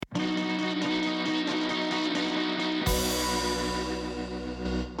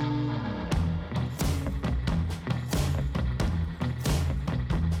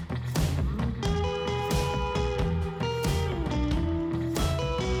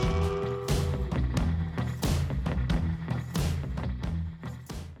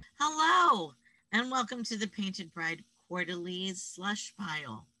welcome to the Painted Bride Quarterly's Slush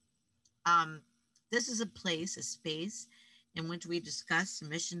Pile. Um, this is a place, a space in which we discuss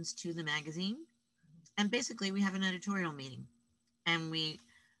submissions to the magazine. And basically, we have an editorial meeting and we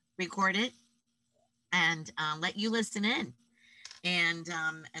record it and let you listen in. And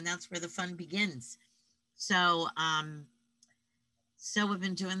that's where the fun begins. So we've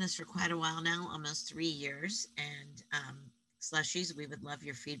been doing this for quite a while now, almost 3 years. And Slushies, we would love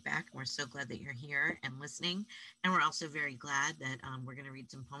your feedback. We're so glad that you're here and listening. And we're also very glad that we're going to read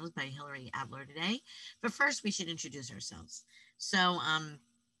some poems by Hilary Adler today. But first, we should introduce ourselves. So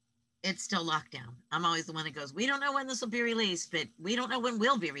it's still lockdown. I'm always the one that goes, we don't know when this will be released, but we don't know when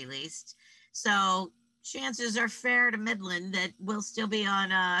we'll be released. So chances are fair to Midland that we'll still be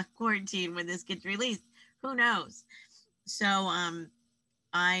on quarantine when this gets released. Who knows? So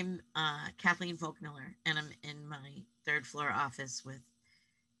I'm Kathleen Folkmiller, and I'm in my third floor office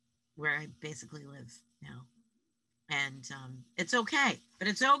where I basically live now. And it's okay, but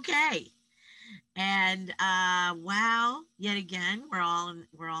it's okay. And wow, yet again, we're all in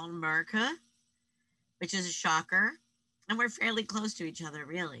America, which is a shocker. And we're fairly close to each other,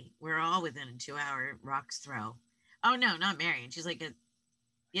 really. We're all within a 2-hour rock's throw. Oh no, not Marion. She's like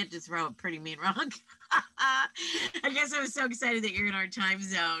you have to throw a pretty mean rock. I guess I was so excited that you're in our time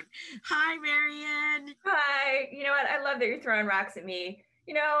zone. Hi, Marion. Hi. You know what? I love that you're throwing rocks at me.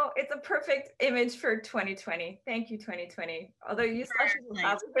 You know, it's a perfect image for 2020. Thank you, 2020. Although you slushies will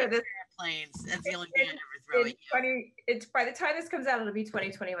probably hear this. Airplanes. That's the only thing I never throw at you. It's by the time this comes out, it'll be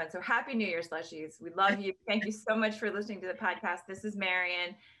 2021. So happy New Year, slushies. We love you. Thank you so much for listening to the podcast. This is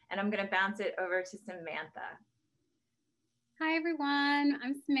Marion, and I'm going to bounce it over to Samantha. Hi, everyone.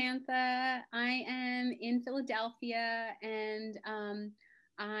 I'm Samantha. I am in Philadelphia, and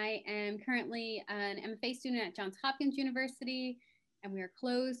I am currently an MFA student at Johns Hopkins University, and we are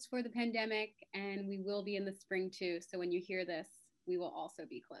closed for the pandemic, and we will be in the spring too. So when you hear this, we will also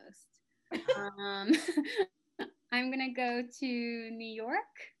be closed. I'm going to go to New York.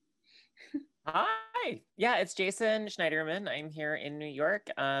 Hi. Yeah, it's Jason Schneiderman. I'm here in New York,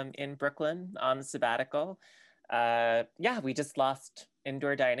 in Brooklyn on sabbatical. Yeah, we just lost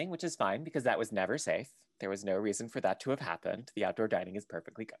indoor dining, which is fine because that was never safe. There was no reason for that to have happened. The outdoor dining is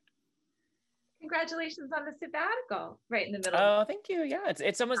perfectly good. Congratulations on the sabbatical, right in the middle. Oh, thank you. Yeah,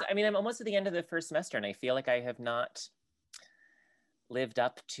 it's almost, I mean, I'm almost at the end of the first semester and I feel like I have not lived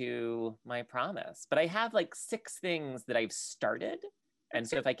up to my promise, but I have like 6 things that I've started. And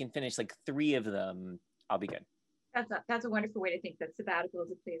so if I can finish like 3 of them, I'll be good. That's a wonderful way to think that sabbatical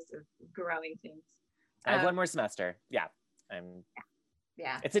is a place of growing things. I have 1 more semester. Yeah.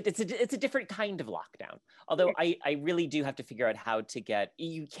 Yeah. It's a different kind of lockdown. Although I really do have to figure out how to get,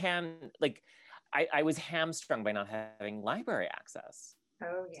 you can, like, I was hamstrung by not having library access.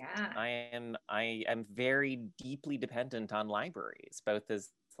 Oh yeah. I am very deeply dependent on libraries, both as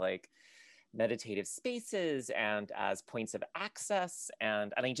like meditative spaces and as points of access.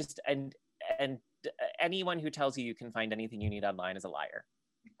 And I just, and anyone who tells you you can find anything you need online is a liar.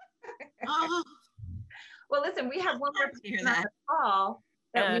 Oh. Well, listen, we have one more person on the call.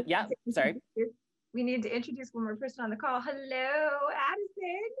 Yeah, sorry. We need to introduce one more person on the call. Hello,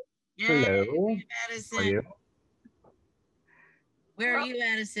 Addison. Hello. Addison. How are you? Where are you,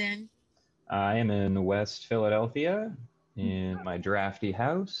 Addison? I am in West Philadelphia in my drafty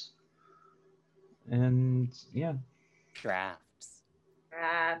house. And yeah. Drafts.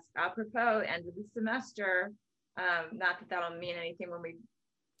 Apropos, end of the semester. Not that that'll mean anything when we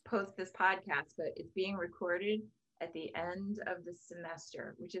post this podcast, but it's being recorded at the end of the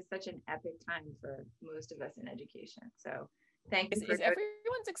semester, which is such an epic time for most of us in education. So thank you. Is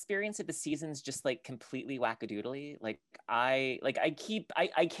everyone's experience of the seasons just like completely wackadoodly? I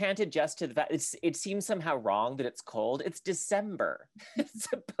can't adjust to the fact it seems somehow wrong that it's cold. It's December. It's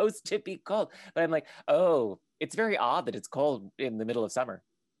supposed to be cold. But I'm like, oh, it's very odd that it's cold in the middle of summer.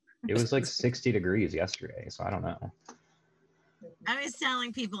 It was like 60 degrees yesterday, so I don't know. I was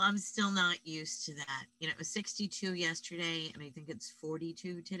telling people I'm still not used to that. You know, it was 62 yesterday, and I think it's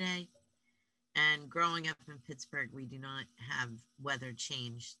 42 today. And growing up in Pittsburgh, we do not have weather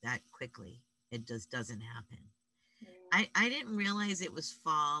change that quickly. It just doesn't happen. I didn't realize it was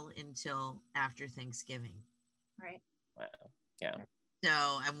fall until after Thanksgiving. Right. Wow. Yeah. So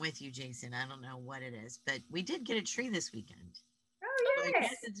I'm with you, Jason. I don't know what it is, but we did get a tree this weekend. Oh, so I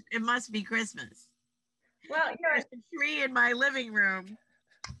guess it must be Christmas. Well, there's a tree in my living room.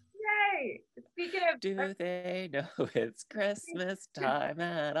 Yay! Speaking of, do they know it's Christmas time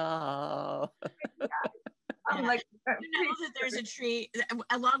at all? I'm like, you know that there's a tree,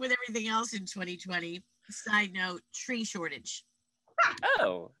 along with everything else in 2020. Side note: tree shortage.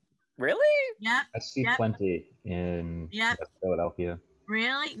 Oh, Really? Yep. I see Yep. plenty in Yep. West Philadelphia.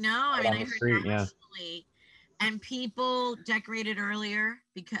 Really? No, I Right mean, on I the heard street, yeah. nationally, and people decorated earlier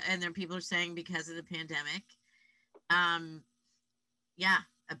because, and there people are saying because of the pandemic. Um, yeah,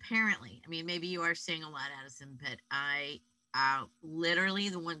 apparently. I mean, maybe you are seeing a lot, Addison, but literally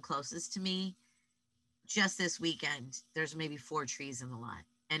the one closest to me, just this weekend, there's maybe 4 trees in the lot,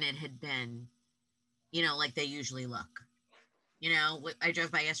 and it had been, like they usually look. I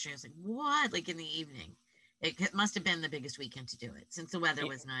drove by yesterday. I was like, what? Like in the evening. It must have been the biggest weekend to do it since the weather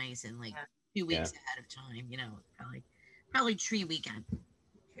was nice and like 2 weeks ahead of time, probably tree weekend.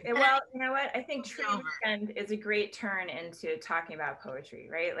 Well, you know what? I think It's Tree over. Weekend is a great turn into talking about poetry,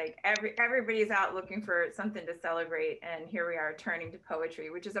 right? Like everybody's out looking for something to celebrate, and here we are turning to poetry,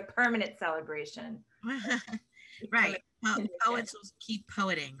 which is a permanent celebration. Right. Poets will keep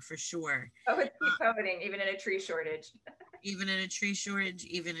poeting for sure. Poets keep poeting, even in a tree shortage. Even in a tree shortage,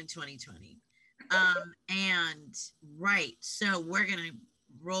 even in 2020. And right, so we're gonna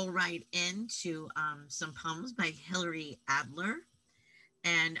roll right into some poems by Hilary Adler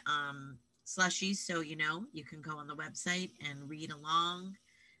and Slushies. So you can go on the website and read along,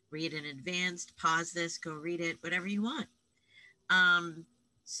 read in advance, pause this, go read it, whatever you want.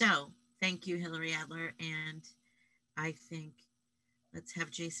 So thank you, Hilary Adler, and I think let's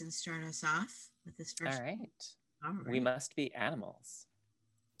have Jason start us off with this first. All right. All right. We must be animals.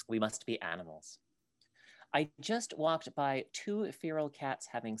 We must be animals. I just walked by 2 feral cats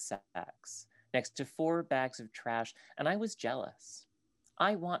having sex next to 4 bags of trash, and I was jealous.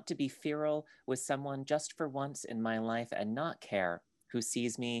 I want to be feral with someone just for once in my life and not care who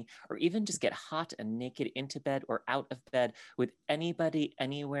sees me, or even just get hot and naked into bed or out of bed with anybody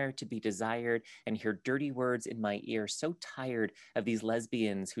anywhere to be desired and hear dirty words in my ear, so tired of these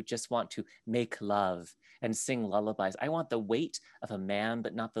lesbians who just want to make love and sing lullabies. I want the weight of a man,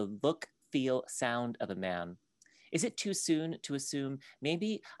 but not the look, feel, sound of a man. Is it too soon to assume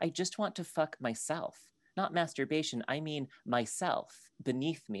maybe I just want to fuck myself? Not masturbation, I mean myself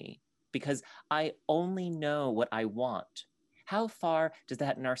beneath me, because I only know what I want. How far does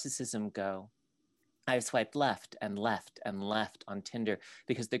that narcissism go? I've swiped left and left and left on Tinder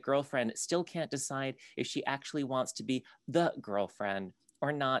because the girlfriend still can't decide if she actually wants to be the girlfriend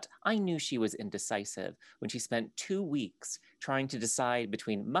or not. I knew she was indecisive when she spent 2 weeks trying to decide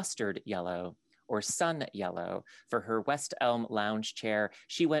between mustard yellow or sun yellow for her West Elm lounge chair.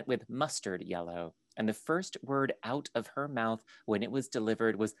 She went with mustard yellow. And the first word out of her mouth when it was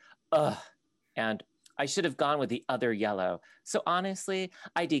delivered was, ugh. And I should have gone with the other yellow. So honestly,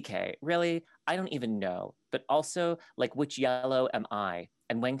 IDK, really, I don't even know. But also, like, which yellow am I?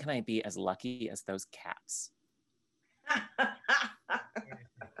 And when can I be as lucky as those cats?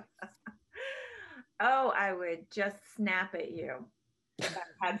 Oh, I would just snap at you if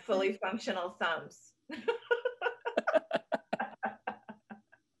I had fully functional thumbs.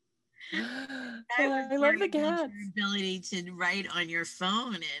 I love the cats. Your ability to write on your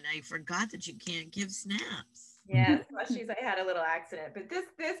phone, and I forgot that you can't give snaps. Yeah, Slushies, I had a little accident, but this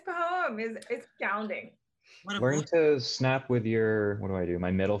poem is astounding. Learn to snap with your, what do I do?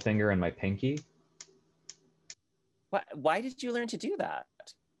 My middle finger and my pinky. Why did you learn to do that?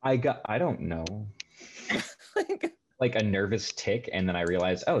 I don't know. Like a nervous tick, and then I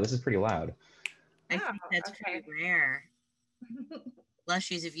realized, oh, this is pretty loud. I think that's pretty rare.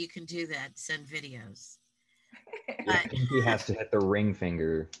 Slushies, if you can do that, send videos. Your pinky has to hit the ring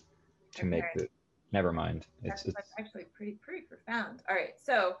finger to make the. Never mind. It's actually pretty profound. All right,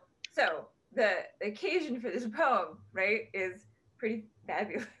 so the occasion for this poem, right, is pretty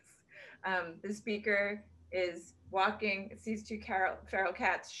fabulous. The speaker is walking, sees 2 feral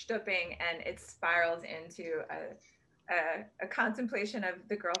cats stooping, and it spirals into a contemplation of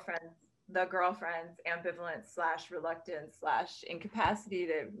the girlfriend's ambivalence / reluctance / incapacity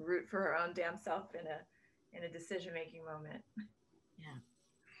to root for her own damn self in a decision-making moment. Yeah.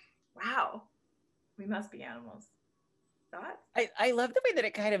 Wow. We must be animals. Thoughts? I love the way that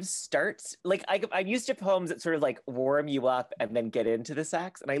it kind of starts. Like I'm used to poems that sort of like warm you up and then get into the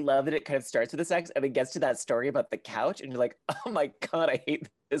sex. And I love that it kind of starts with the sex and then gets to that story about the couch. And you're like, oh my God, I hate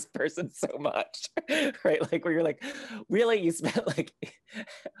this person so much. Right? Like where you're like, really, you spent like,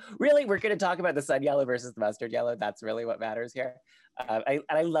 really, we're going to talk about the sun yellow versus the mustard yellow. That's really what matters here.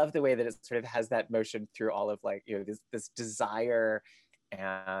 I love the way that it sort of has that motion through all of like, this desire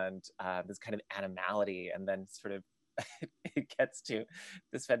and this kind of animality, and then sort of it gets to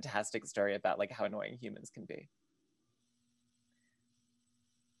this fantastic story about like how annoying humans can be.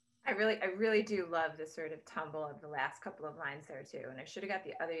 I really do love the sort of tumble of the last couple of lines there too. And I should have got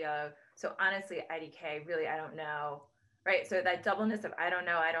the other yellow. So honestly, IDK, really, I don't know. right? So that doubleness of I don't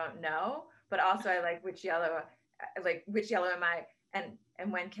know, but also I like which yellow am I,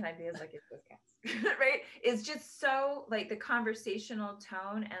 and when can I be as lucky as those cats, right? It's just so like the conversational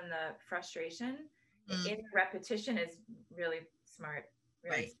tone and the frustration in repetition is really smart.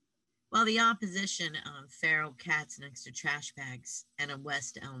 Really Right. Well, the opposition of feral cats next to trash bags and a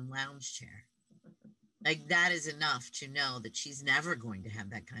West Elm lounge chair. Like that is enough to know that she's never going to have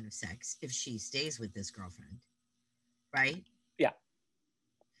that kind of sex if she stays with this girlfriend. Right? Yeah.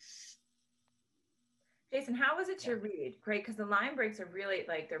 Jason, how was it to read? Great, because the line breaks are really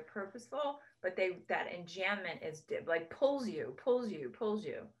like they're purposeful, but that enjambment is like pulls you.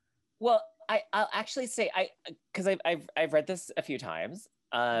 Well, I'll actually say because I've read this a few times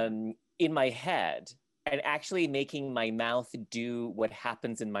in my head, and actually making my mouth do what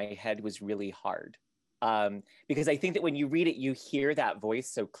happens in my head was really hard. Because I think that when you read it, you hear that voice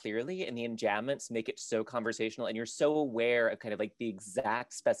so clearly, and the enjambments make it so conversational, and you're so aware of kind of like the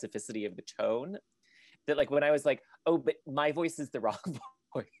exact specificity of the tone that like when I was like, oh, but my voice is the wrong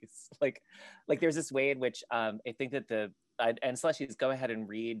voice. like there's this way in which I think that and Slushies, go ahead and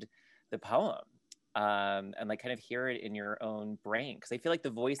read the poem and like kind of hear it in your own brain. Because I feel like the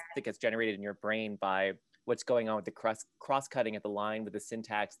voice that gets generated in your brain by what's going on with the cross-cutting at the line with the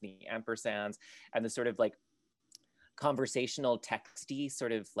syntax, the ampersands, and the sort of like conversational texty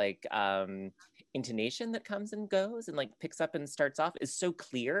sort of like intonation that comes and goes and like picks up and starts off is so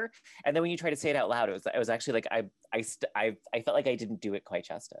clear. And then when you try to say it out loud, it was actually like I felt like I didn't do it quite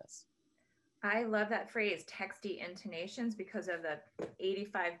justice. I love that phrase, texty intonations, because of the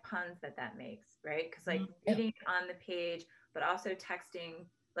 85 puns that makes, right? Because like reading it on the page, but also texting,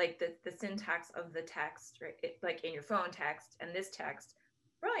 like the syntax of the text, right? Like in your phone text and this text,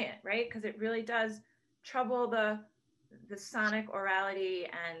 brilliant, right? Because it really does trouble the sonic orality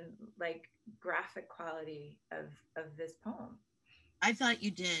and like graphic quality of this poem. I thought you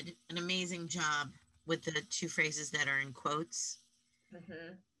did an amazing job with the two phrases that are in quotes.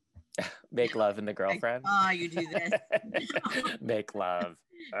 Mm-hmm. Make love and the girlfriend. Oh, you do this. Make love.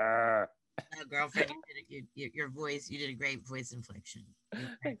 Girlfriend, your voice, you did a great voice inflection.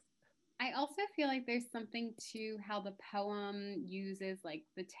 I also feel like there's something to how the poem uses like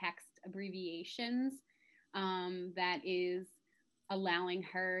the text abbreviations that is allowing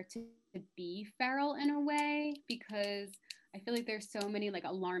her to be feral in a way, because I feel like there's so many like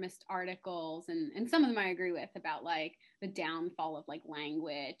alarmist articles, and some of them I agree with, about like the downfall of like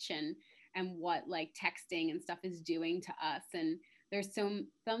language and what like texting and stuff is doing to us. And there's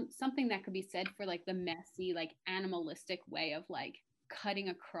something that could be said for like the messy, like animalistic way of like cutting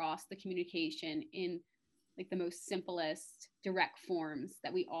across the communication in like the most simplest direct forms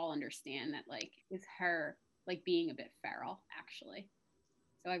that we all understand, that like is her like being a bit feral actually.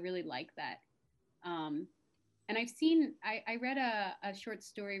 So I really like that. And I read a short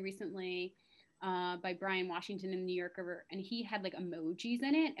story recently by Brian Washington in the New Yorker, and he had like emojis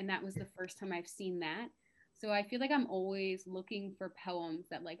in it, and that was the first time I've seen that. So I feel like I'm always looking for poems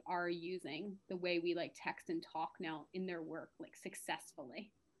that like are using the way we like text and talk now in their work like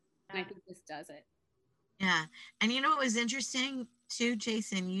successfully. And I think this does it. Yeah. And you know what was interesting too,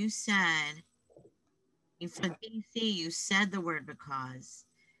 Jason? You said for DC, you said the word because,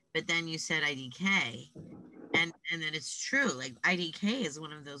 but then you said IDK. And then it's true. Like IDK is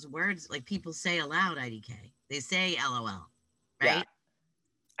one of those words like people say aloud IDK. They say LOL, right? Yeah.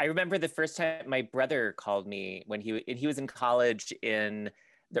 I remember the first time my brother called me when he was in college in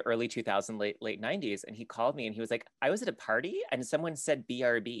the early 2000s, late 90s, and he called me and he was like, I was at a party and someone said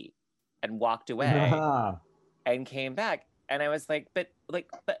BRB and walked away and came back, and I was like, but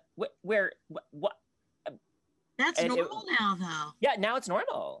where what? That's normal now, though. Yeah, now it's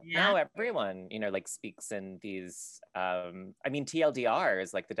normal. Yeah. Now everyone, like speaks in these, I mean, TLDR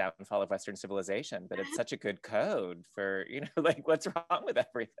is like the downfall of Western civilization, but it's such a good code for, like what's wrong with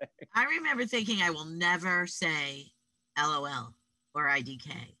everything? I remember thinking I will never say LOL or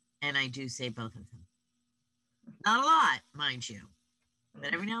IDK, and I do say both of them. Not a lot, mind you,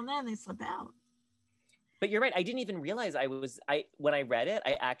 but every now and then they slip out. But you're right. I didn't even realize when I read it,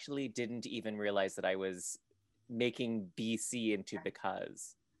 I actually didn't even realize that I was making BC into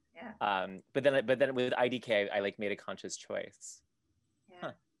because. Yeah. But then with IDK, I like made a conscious choice. Yeah.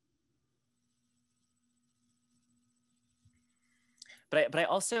 Huh. But I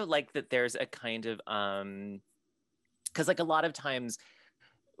also like that there's a kind of because like a lot of times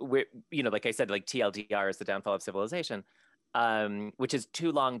like I said, like TLDR is the downfall of civilization, which is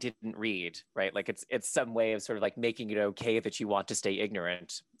too long didn't read, right? Like it's some way of sort of like making it okay that you want to stay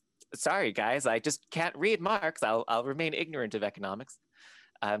ignorant. Sorry, guys, I just can't read Marx. I'll remain ignorant of economics.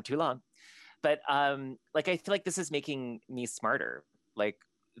 Too long. But like I feel like this is making me smarter. Like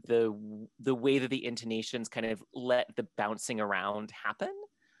the way that the intonations kind of let the bouncing around happen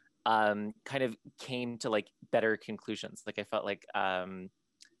kind of came to like better conclusions. Like I felt like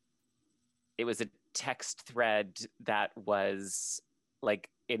it was a text thread that was like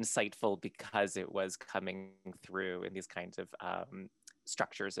insightful because it was coming through in these kinds of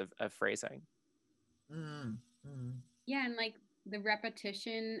structures of phrasing. Mm, mm. Yeah, and like the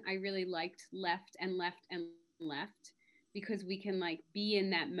repetition, I really liked left and left and left, because we can like be in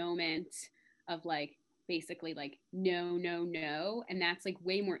that moment of like basically like no, no, no. And that's like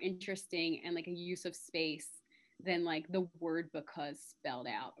way more interesting and like a use of space than like the word because spelled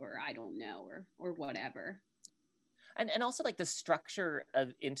out, or I don't know, or whatever. And also like the structure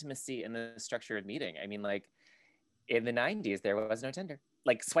of intimacy and the structure of meeting. I mean, like in the 90s, there was no Tinder.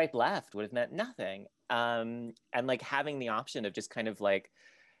 Like swipe left would have meant nothing. And like having the option of just kind of like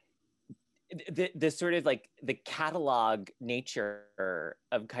the sort of like the catalog nature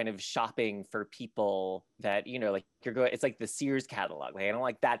of kind of shopping for people that, you know, like you're going, it's like the Sears catalog. Like I don't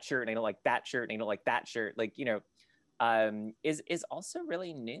like that shirt and I don't like that shirt and I don't like that shirt. Like, you know, is also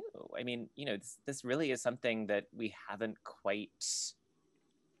really new. I mean, you know, this really is something that we haven't quite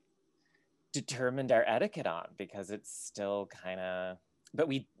determined our etiquette on, because it's still kind of, but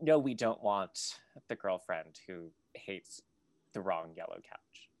we know we don't want the girlfriend who hates the wrong yellow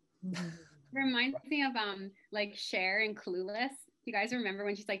couch. Reminds me of like Cher and Clueless. You guys remember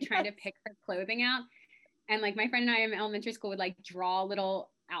when she's like trying to pick her clothing out? And like my friend and I in elementary school would like draw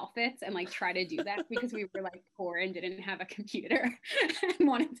little outfits and like try to do that because we were like poor and didn't have a computer and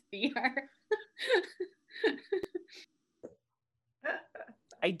wanted to be her.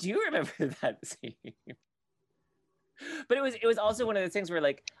 I do remember that scene. But it was also one of those things where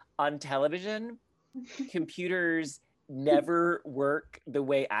like on television, computers never work the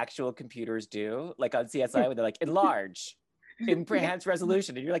way actual computers do. Like on CSI, where they're like enlarge, enhance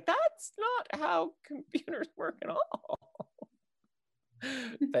resolution, and you're like, that's not how computers work at all.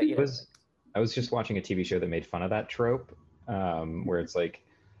 But yeah, I was just watching a TV show that made fun of that trope, where it's like,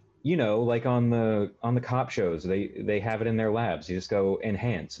 you know, like on the cop shows, they have it in their labs. You just go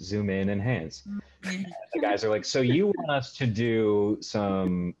enhance, zoom in, enhance. The guys are like, so you want us to do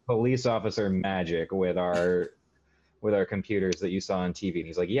some police officer magic with our computers that you saw on TV? And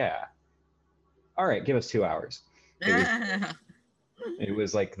he's like, yeah. All right, give us 2 hours. It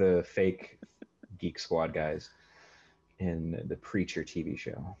was like the fake Geek Squad guys in the Preacher TV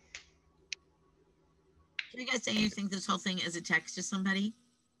show. Can you guys say you think this whole thing is a text to somebody?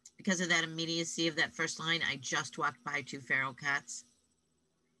 Because of that immediacy of that first line, I just walked by 2 feral cats.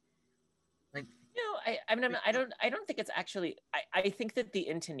 Like, you know, I don't think it's actually. I think that the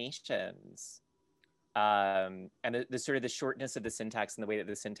intonations, and the sort of the shortness of the syntax and the way that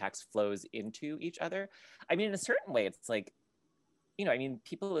the syntax flows into each other. I mean, in a certain way, it's like, you know, I mean,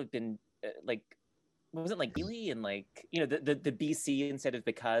 people have been like, wasn't like really and like, you know, the BC instead of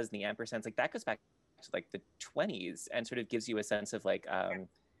because and the ampersands, like that goes back to like the 20s and sort of gives you a sense of like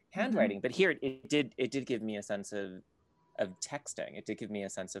handwriting. But here it did give me a sense of texting. It did give me a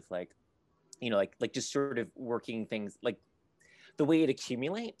sense of like, you know, like just sort of working things, like the way it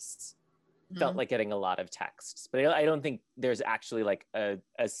accumulates felt like getting a lot of texts. But I don't think there's actually like a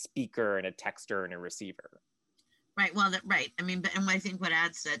speaker and a texter and a receiver. right. Well, right. I mean, and I think what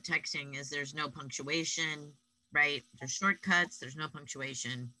adds to texting is there's no punctuation, right? There's shortcuts. There's no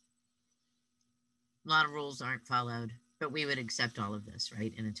punctuation. A lot of rules aren't followed, but we would accept all of this,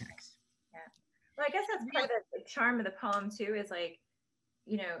 right, in a text. Yeah. Well, I guess that's part of the charm of the poem too, is like,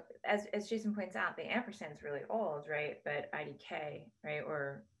 you know, as Jason points out, the ampersand is really old, right? But IDK, right,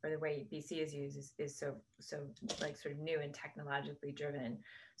 or the way BC is used is so like sort of new and technologically driven.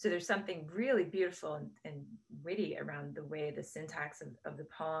 So there's something really beautiful and witty around the way the syntax of the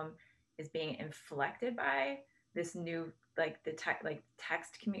poem is being inflected by this new, like the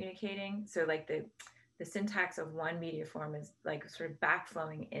text communicating. So like the syntax of one media form is like sort of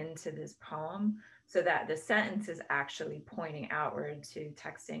backflowing into this poem, so that the sentence is actually pointing outward to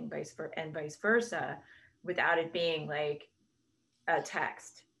texting, vice versa, without it being like a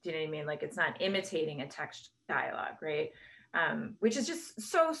text. Do you know what I mean? Like it's not imitating a text dialogue, right? Which is just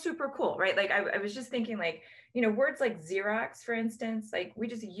so super cool, right? Like I was just thinking, like, you know, words like Xerox, for instance, like we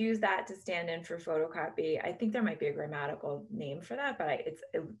just use that to stand in for photocopy. I think there might be a grammatical name for that, but it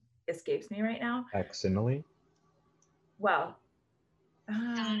escapes me right now. Facsimile? Well,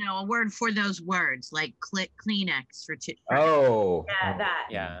 I don't know, a word for those words, like Kleenex for Oh. yeah, that.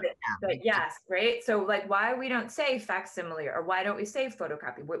 Yeah. But yes, right? So like why we don't say facsimile or why don't we say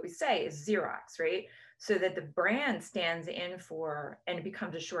photocopy? What we say is Xerox, right? so that the brand stands in for, and it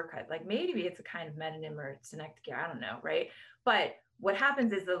becomes a shortcut. Like maybe it's a kind of metonym or synecdoche, I don't know, right? But what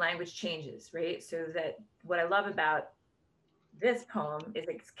happens is the language changes, right? So that what I love about this poem is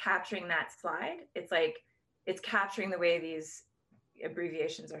it's capturing that slide. It's like, it's capturing the way these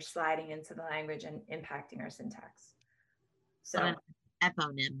abbreviations are sliding into the language and impacting our syntax. So An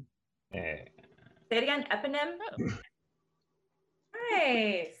eponym. Eh, say it again, eponym. Oh.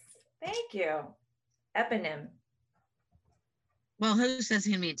 Nice, thank you. Eponym. Well, who says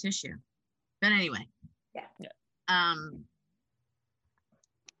hand me a tissue? But anyway. Yeah. Yeah.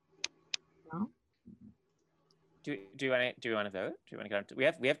 Well, Do you want to vote? Do you want to get on to, we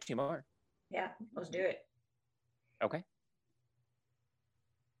have 2 more. Yeah, let's do it. Okay.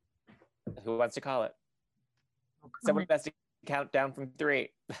 Who wants to call it? I'll call Someone it. has to count down from 3.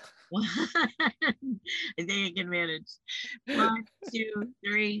 I think I can manage. 1, 2,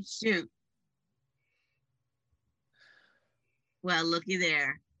 3, shoot. Well, looky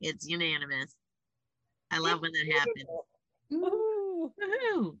there. It's unanimous. I love when that happens. Woohoo!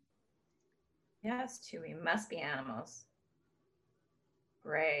 Woohoo! Yes, too. We must be animals.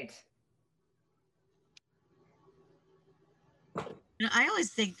 Great. You know, I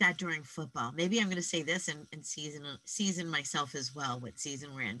always think that during football. Maybe I'm going to say this and season myself as well. What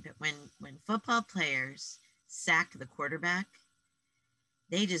season we're in? But when football players sack the quarterback,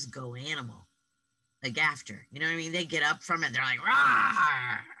 they just go animal. Like after, you know what I mean? They get up from it. They're like,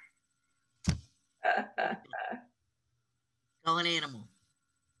 rah! Go an animal.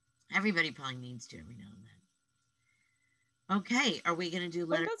 Everybody probably needs to every now and then. Okay, are we going to do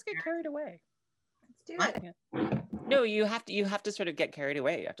Well, letter? let's get carried away. Let's do What? it. No, you have to sort of get carried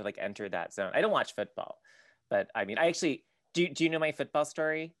away. You have to like enter that zone. I don't watch football, but I mean, I actually do you know my football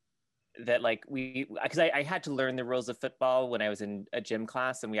story? That like because I had to learn the rules of football when I was in a gym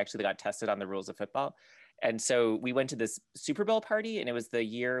class, and we actually got tested on the rules of football. And so we went to this Super Bowl party, and it was the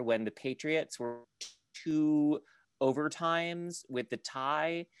year when the Patriots were 2 overtimes with the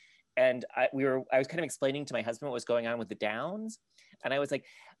tie. And I was kind of explaining to my husband what was going on with the downs. And I was like,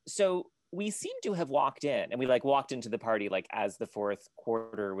 so we seem to have walked in, and we like walked into the party like as the 4th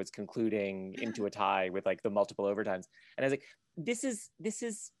quarter was concluding into a tie with like the multiple overtimes. And I was like, this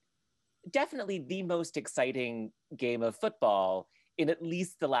is definitely the most exciting game of football in at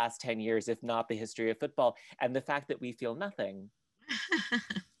least the last 10 years, if not the history of football. And the fact that we feel nothing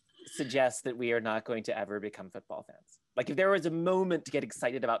suggests that we are not going to ever become football fans. Like if there was a moment to get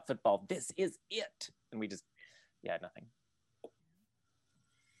excited about football, this is it. And we just, nothing.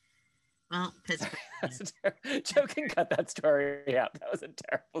 Well, Pittsburgh. Joe can cut that story out. That was a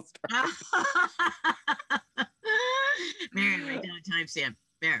terrible story. Marion, write down a timestamp.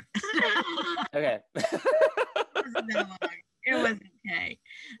 There. Okay. It was okay.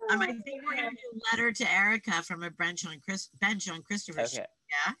 I think we're gonna do letter to Erica from a bench on Christopher Street.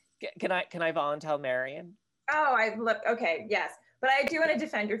 Yeah. Can I volunteer Marion? Oh, okay, yes. But I do want to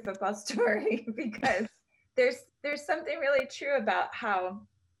defend your football story because there's something really true about how,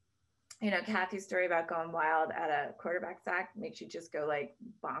 Kathy's story about going wild at a quarterback sack makes you just go like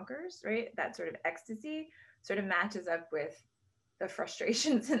bonkers, right? That sort of ecstasy sort of matches up with the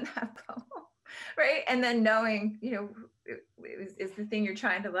frustrations in that poem, right? And then knowing, is the thing you're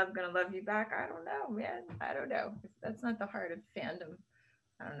trying to love going to love you back? I don't know, man. I don't know. If that's not the heart of fandom,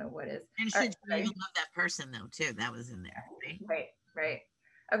 I don't know what is. And should you even love that person though, too? That was in there, right? Right.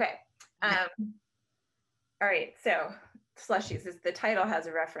 Okay. All right. So Slushies is the title has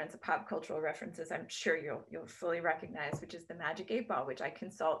a reference, a pop cultural references I'm sure you'll fully recognize, which is the Magic 8 Ball, which I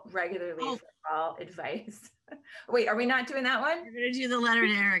consult regularly for all advice. Wait, are we not doing that one? We're gonna do the letter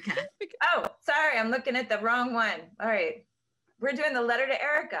to Erica. Oh, sorry, I'm looking at the wrong one. All right, we're doing the letter to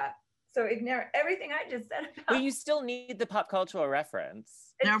Erica. So ignore everything I just said about. Well, you still need the pop cultural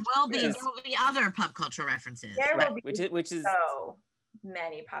reference. There will be other pop cultural references. There will be which is so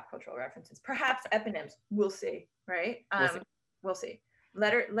many pop cultural references. Perhaps eponyms. We'll see. Right? We'll see.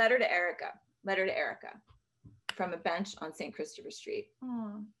 Letter to Erica. Letter to Erica. From a bench on St. Christopher Street.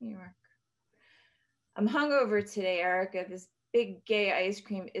 Oh, New York. I'm hungover today, Erica. This big gay ice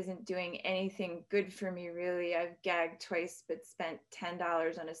cream isn't doing anything good for me, really. I've gagged twice, but spent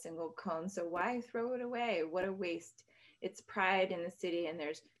 $10 on a single cone. So why throw it away? What a waste. It's pride in the city, and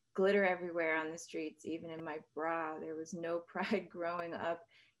there's glitter everywhere on the streets, even in my bra. There was no pride growing up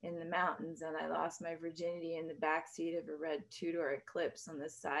in the mountains, and I lost my virginity in the backseat of a red two-door Eclipse on the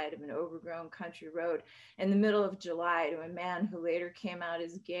side of an overgrown country road in the middle of July to a man who later came out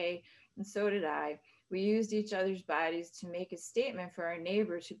as gay, and so did I. We used each other's bodies to make a statement for our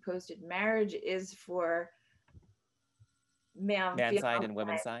neighbors who posted marriage is for man sign and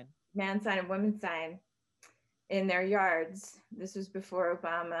women's sign. Man sign and women's sign. in their yards. This was before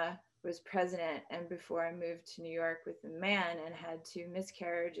Obama was president and before I moved to New York with a man and had 2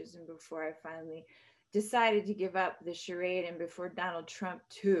 miscarriages, and before I finally decided to give up the charade, and before Donald Trump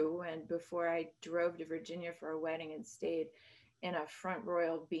too, and before I drove to Virginia for a wedding and stayed in a Front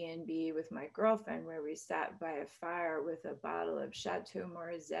Royal B&B with my girlfriend, where we sat by a fire with a bottle of Chateau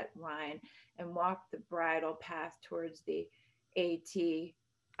Morizette wine and walked the bridle path towards the AT.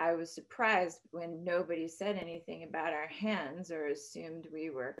 I was surprised when nobody said anything about our hands or assumed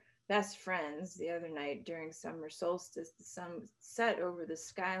we were best friends. The other night during summer solstice, the sun set over the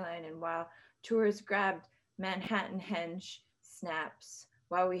skyline, and while tourists grabbed Manhattan henge snaps,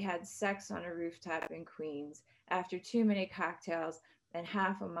 while we had sex on a rooftop in Queens, after too many cocktails and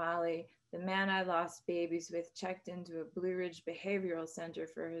half a Molly, the man I lost babies with checked into a Blue Ridge Behavioral Center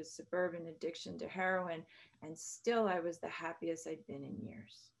for his suburban addiction to heroin, and still I was the happiest I'd been in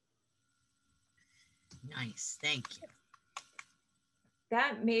years. Nice, thank you.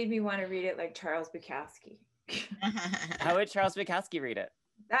 That made me want to read it like Charles Bukowski. How would Charles Bukowski read it?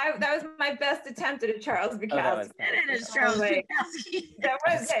 That was my best attempt at a Charles Bukowski. It is Charles Bukowski. That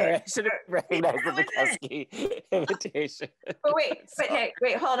was Sorry, it. I should have recognized the Bukowski imitation. But hey,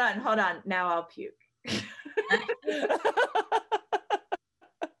 wait, hold on. Now I'll puke.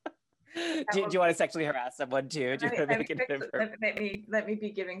 Do you want to sexually harass someone too? Do you want to make it let me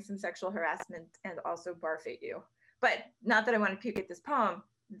be giving some sexual harassment and also barf at you. But not that I want to puke at this poem.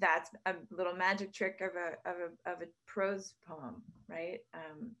 That's a little magic trick of a prose poem, right?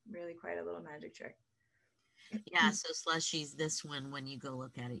 Really quite a little magic trick. Yeah, so Slushies, this one, when you go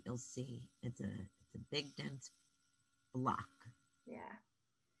look at it, you'll see it's a big dense block. Yeah.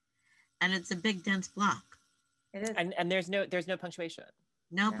 And it's a big dense block. It is. And there's no punctuation.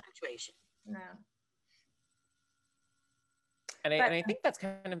 No punctuation. No. And I think that's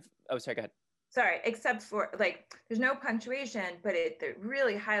kind of, oh, sorry, go ahead. Sorry, except for like, there's no punctuation, but it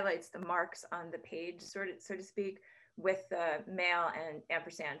really highlights the marks on the page, so to speak, with the male and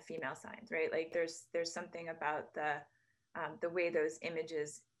ampersand female signs, right? Like there's something about the way those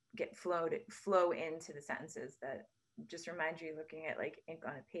images get flow into the sentences that just remind you looking at like ink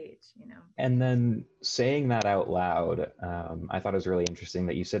on a page, you know? And then saying that out loud, I thought it was really interesting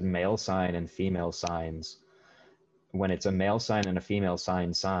that you said male sign and female signs. When it's a male sign and a female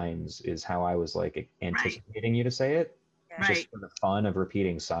sign, signs is how I was like anticipating you to say it. Yeah. Just for the fun of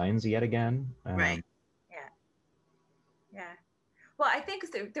repeating signs yet again. Right. Yeah. Well, I think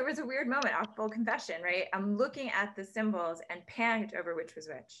there was a weird moment, full confession, right? I'm looking at the symbols and panicked over which was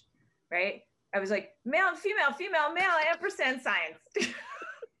which, right? I was like, male and female, female, male, ampersand signs,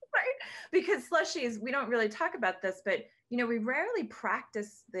 right? Because Slushies, we don't really talk about this, but you know, we rarely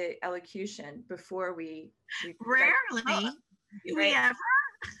practice the elocution before we rarely. Do we ever?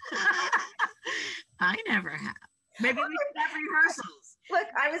 I never have. Maybe we should have rehearsals. Look,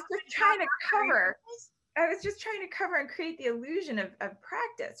 I was just trying to cover and create the illusion of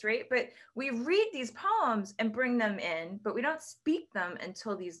practice, right? But we read these poems and bring them in, but we don't speak them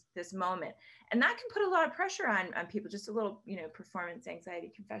until this moment. And that can put a lot of pressure on people. Just a little, you know, performance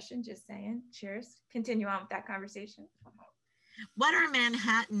anxiety confession, just saying. Cheers. Continue on with that conversation. What are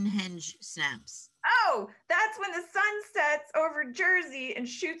Manhattan henge snaps? Oh, that's when the sun sets over Jersey and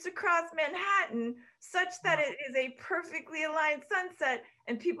shoots across Manhattan such that it is a perfectly aligned sunset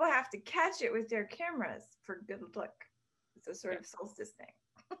and people have to catch it with their cameras for good luck. It's a sort of solstice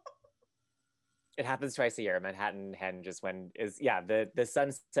thing. It happens twice a year. Manhattan henge is the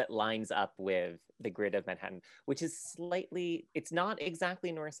sunset lines up with the grid of Manhattan, which is slightly, it's not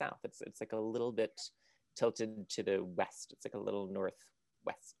exactly north-south. It's like a little bit tilted to the west. It's like a little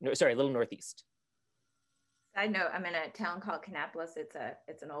little northeast. Side note, I'm in a town called Kannapolis.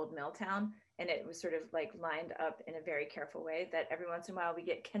 It's an old mill town, and it was sort of like lined up in a very careful way that every once in a while we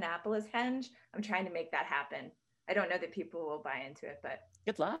get Kannapolis henge. I'm trying to make that happen. I don't know that people will buy into it, but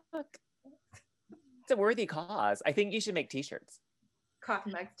good luck. It's a worthy cause. I think you should make t-shirts.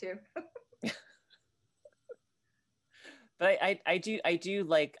 Coffee mugs too. But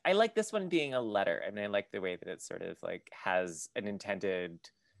I like this one being a letter. I mean, I like the way that it sort of like has an intended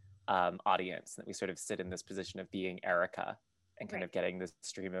audience, that we sort of sit in this position of being Erica and kind of getting this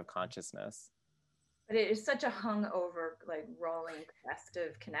stream of consciousness. But it is such a hungover, like rolling crest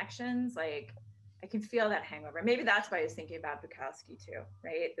of connections. Like I can feel that hangover. Maybe that's why I was thinking about Bukowski too,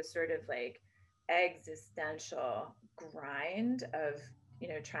 right? The sort of like existential grind of, you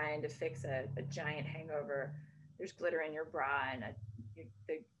know, trying to fix a giant hangover. There's glitter in your bra and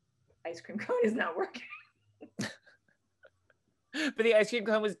the ice cream cone is not working. But the ice cream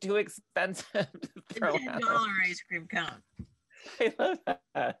cone was too expensive to throw $10 out. ice cream cone. I love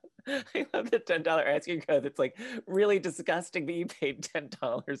that. I love the $10 ice cream cone. It's like really disgusting that you paid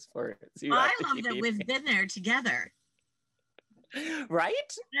 $10 for it. So you I actually love that paid we've been there together. right?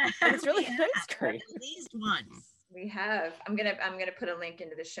 And it's really Yeah, good ice cream. at least once. We have. I'm gonna put a link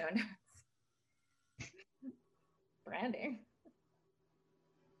into the show notes. Branding.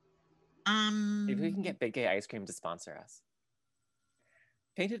 Maybe we can get Big Gay Ice Cream to sponsor us.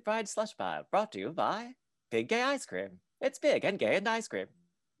 Painted Bride Slush Pile, brought to you by Big Gay Ice Cream. It's big and gay and ice cream.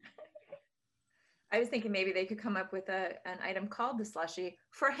 I was thinking maybe they could come up with an item called the slushy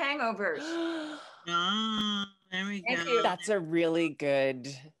for hangovers. Oh, there we Thank go. you. That's a really good.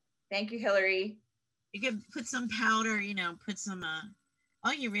 Thank you, Hillary. You could put some powder, put some,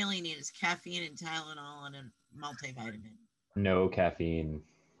 all you really need is caffeine and Tylenol and a multivitamin. No caffeine.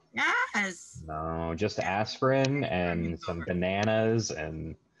 Yes. No, just aspirin and some bananas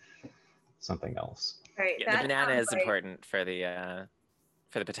and something else. All right, Yeah, the banana is like, important for the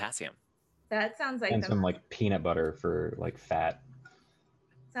potassium. That sounds like And some like peanut butter for like fat.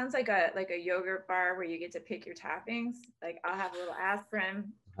 sounds like a yogurt bar where you get to pick your toppings. Like I'll have a little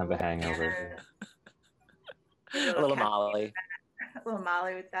aspirin, Have a hangover. banana, A little Molly. a little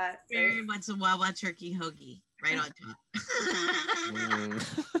Molly with that. Very much a Wawa turkey hoagie right on top.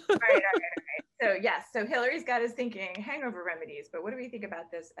 All right. So yes, so Hillary's got us thinking hangover remedies, but what do we think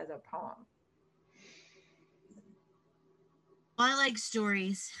about this as a poem? I like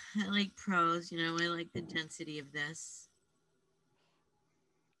stories. I like prose. I like the density of this.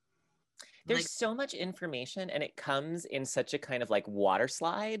 There's so much information and it comes in such a kind of like water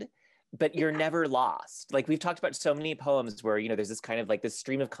slide, but you're never lost. Like we've talked about so many poems where, there's this kind of like this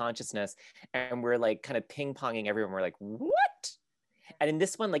stream of consciousness and we're like kind of ping-ponging everyone. We're like, what? And in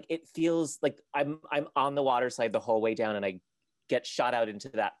this one, like it feels like I'm on the water slide the whole way down and I get shot out into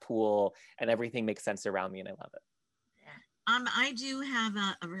that pool and everything makes sense around me and I love it. I do have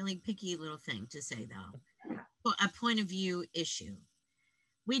a really picky little thing to say though. A point of view issue.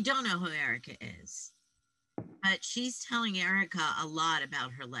 We don't know who Erica is, but she's telling Erica a lot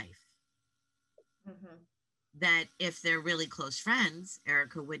about her life. Mm-hmm. That if they're really close friends,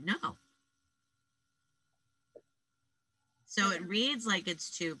 Erica would know. So it reads like it's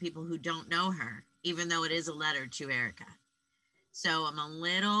to people who don't know her, even though it is a letter to Erica. So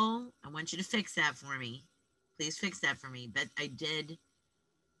I want you to fix that for me. Please fix that for me. But I did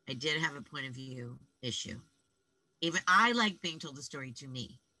have a point of view issue. Even I like being told the story to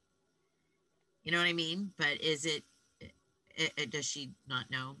me. You know what I mean? But is it does she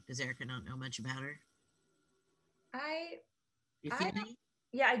not know? Does Erica not know much about her? You feel me?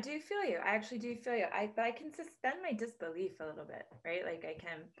 Yeah, I do feel you. I actually do feel you. But I can suspend my disbelief a little bit, right? Like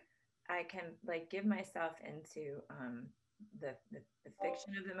I can like give myself into the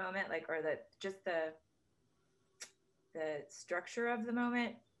fiction of the moment, like or the structure of the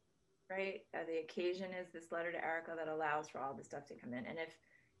moment, right? The occasion is this letter to Erica that allows for all this stuff to come in. And if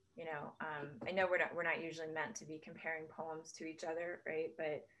I know we're not usually meant to be comparing poems to each other, right?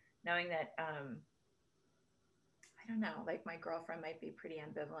 But knowing that I don't know, like my girlfriend might be pretty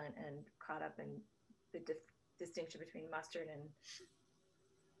ambivalent and caught up in the distinction between mustard and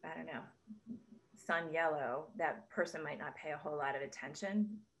I don't know, sun yellow. That person might not pay a whole lot of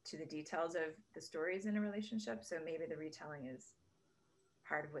attention to the details of the stories in a relationship. So maybe the retelling is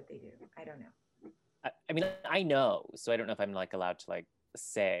part of what they do. I don't know. I mean, I know, so I don't know if I'm like allowed to like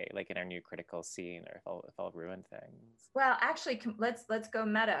say like in our new critical scene or if I'll ruin things. Well, actually, let's go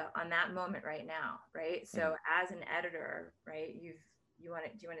meta on that moment right now, right? So as an editor, right, do you want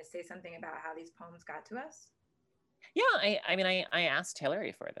to say something about how these poems got to us? Yeah, I mean, I asked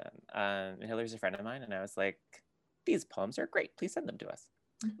Hillary for them. Hillary's a friend of mine, and I was like, these poems are great. Please send them to us.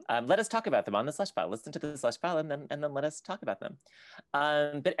 Let us talk about them on the slush pile. Listen to the slush pile, and then let us talk about them.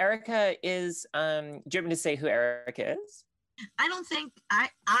 But Erica is. Do you want me to say who Erica is? I don't think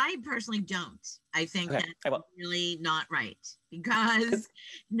I personally don't. I think that's really not right because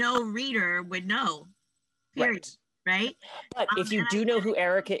no reader would know. Period. Right? But if you do know who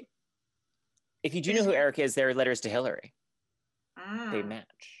Erica, is, there are letters to Hillary. They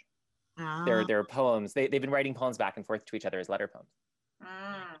match. They're poems. They've been writing poems back and forth to each other as letter poems.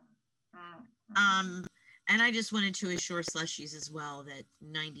 And I just wanted to assure slushies as well that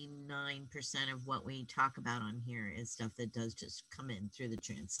 99% of what we talk about on here is stuff that does just come in through the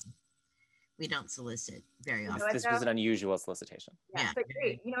transom. We don't solicit very often. This was an unusual solicitation. Yeah, but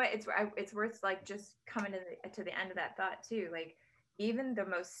great. You know what? It's worth like just coming to the end of that thought too. Like even the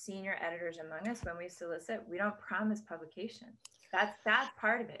most senior editors among us, when we solicit, we don't promise publication. That's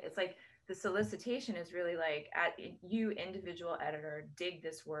part of it. It's like the solicitation is really like you individual editor dig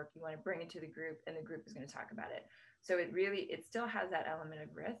this work, you want to bring it to the group and the group is going to talk about it. So it still has that element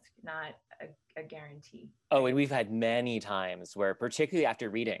of risk, not a guarantee. Oh, and we've had many times where, particularly after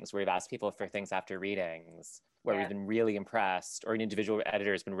readings, where we've asked people for things after readings, where we've been really impressed, or an individual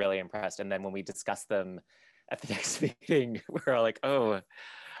editor has been really impressed. And then when we discuss them at the next meeting, we're all like, oh,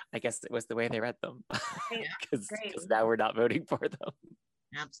 I guess it was the way they read them. Because now we're not voting for them.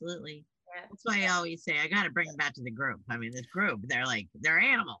 Absolutely. Yeah. That's why I always say I got to bring them back to the group. I mean, this group, they're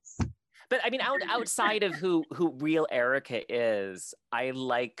animals. But I mean, outside of who real Erica is, I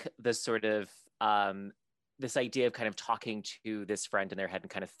like the sort of this idea of kind of talking to this friend in their head and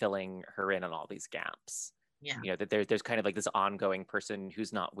kind of filling her in on all these gaps. Yeah. You know, that there's kind of like this ongoing person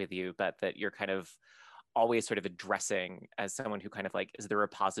who's not with you, but that you're kind of always sort of addressing as someone who kind of like is the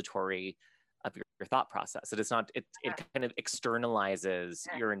repository of your thought process. So it's not, it kind of externalizes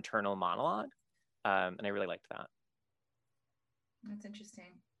your internal monologue. And I really liked that. That's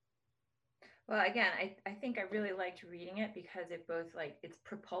interesting. Well, again, I think I really liked reading it because it both like, it's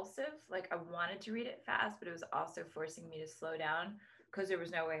propulsive. Like I wanted to read it fast, but it was also forcing me to slow down because there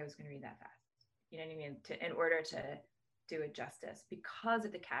was no way I was going to read that fast. You know what I mean? In order to do it justice, because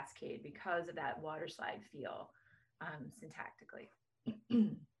of the cascade, because of that water slide feel, syntactically.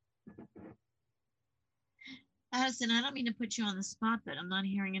 Addison, I don't mean to put you on the spot, but I'm not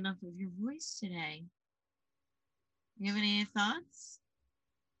hearing enough of your voice today. You have any thoughts?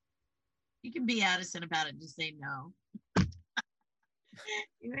 You can be Addison about it, just say no.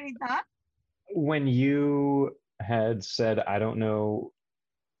 You have any thoughts? When you had said, I don't know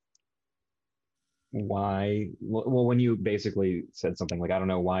why, well, when you basically said something like, I don't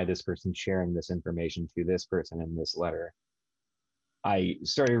know why this person's sharing this information to this person in this letter, I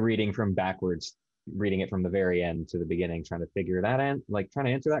started reading from backwards, reading it from the very end to the beginning, trying to figure that in, like trying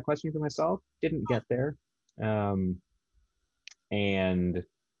to answer that question for myself. Didn't get there. And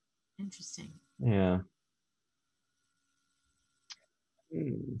interesting. Yeah.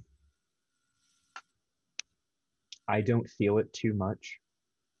 I don't feel it too much.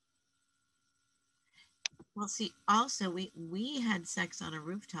 Well, see, also we had sex on a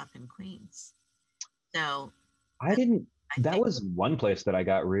rooftop in Queens. So that was one place that I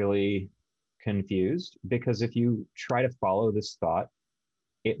got really confused, because if you try to follow this thought,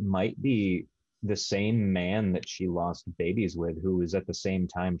 it might be the same man that she lost babies with who was at the same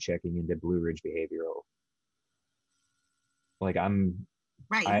time checking into Blue Ridge Behavioral. Like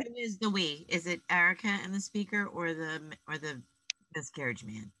Right. Who is the we? Is it Erica and the speaker or the miscarriage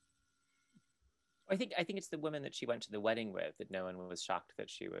man? I think it's the woman that she went to the wedding with that no one was shocked that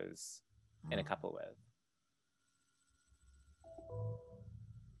she was in a couple with.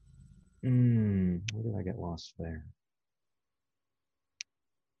 Where did I get lost there?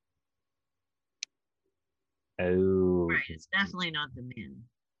 Oh, right. It's definitely not the man.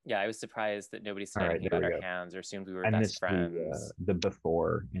 Yeah, I was surprised that nobody said anything about our hands or assumed we were best friends. The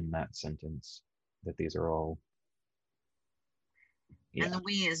before in that sentence, that these are all. Yeah. And the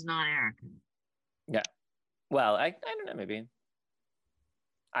we is not Erica. Yeah. Well, I don't know, maybe.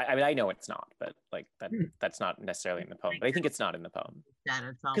 I mean, I know it's not, but like that's not necessarily in the poem. But I think it's not in the poem.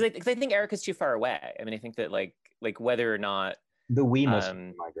 Because I think Erica's too far away. I mean, I think that like whether or not the we must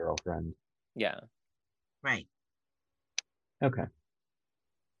be my girlfriend. Yeah. Right. Okay.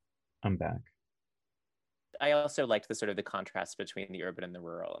 I'm back. I also liked the sort of the contrast between the urban and the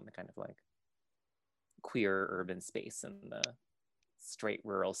rural, and the kind of like queer urban space and the straight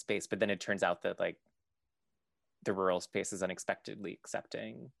rural space. But then it turns out that like the rural space is unexpectedly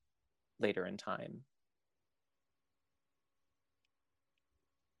accepting later in time.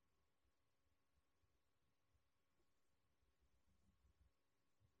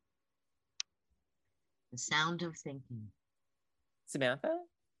 The sound of thinking. Samantha?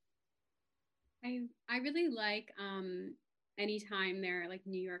 I really like anytime there are like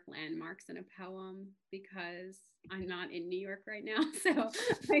New York landmarks in a poem, because I'm not in New York right now. So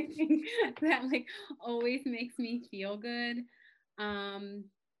I think that like always makes me feel good.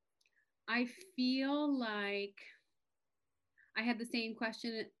 I feel like I had the same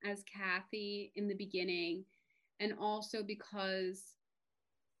question as Kathy in the beginning, and also because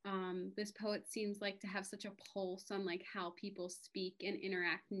this poet seems like to have such a pulse on like how people speak and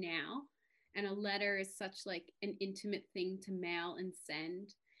interact now. And a letter is such like an intimate thing to mail and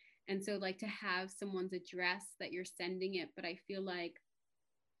send. And so like to have someone's address that you're sending it, but I feel like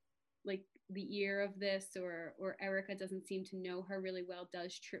the ear of this or Erica doesn't seem to know her really well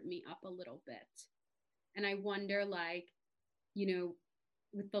does trip me up a little bit. And I wonder, like, you know,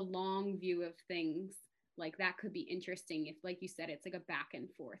 with the long view of things, like that could be interesting if, like you said, it's like a back and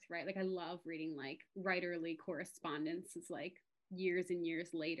forth, right? Like I love reading like writerly correspondence. It's like years and years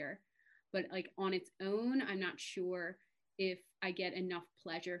later. but like on its own, I'm not sure if I get enough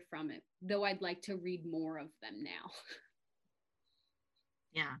pleasure from it, though I'd like to read more of them now.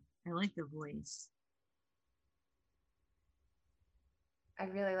 Yeah, I like the voice. I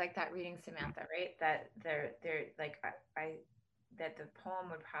really like that reading, Samantha, right? That they're like I that the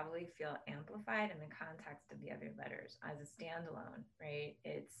poem would probably feel amplified in the context of the other letters as a standalone, right?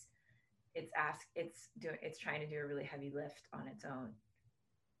 It's trying to do a really heavy lift on its own.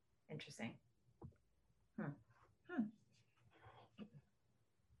 Interesting.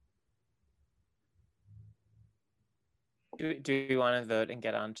 Do we want to vote and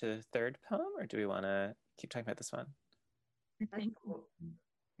get on to the third poem, or do we want to keep talking about this one? I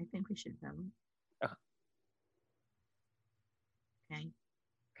think we should vote. Oh. Okay.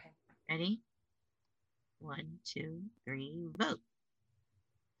 Okay. Ready? 1, 2, 3, vote.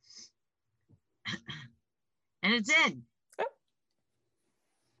 And it's in. Oh.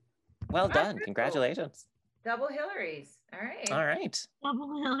 Well done. Cool. Congratulations. Double Hillarys. All right. All right.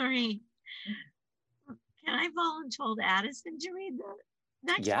 Double Hillary. Can I voluntold Addison to read the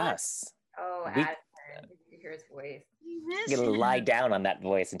next Yes. Oh, We- Addison. You hear his voice. one? You gotta lie down on that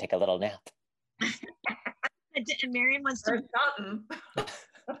voice and take a little nap. And Miriam wants Or to. something.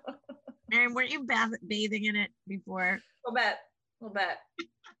 Miriam, weren't you bathing in it before? We'll bet.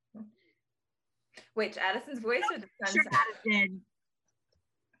 Which Addison's voice or the sun's? Sure, Addison.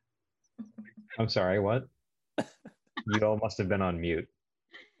 I'm sorry, what? You all must have been on mute.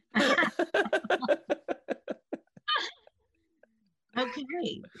 Okay,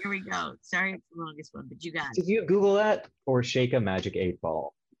 here we go. Sorry, it's the longest one, but you got it. Did you Google that or shake a magic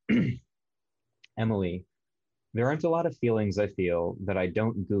 8-ball? Emily, there aren't a lot of feelings I feel that I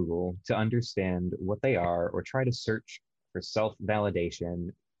don't Google to understand what they are or try to search for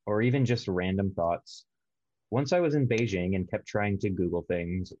self-validation or even just random thoughts. Once I was in Beijing and kept trying to Google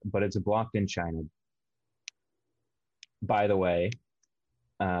things, but it's blocked in China. By the way,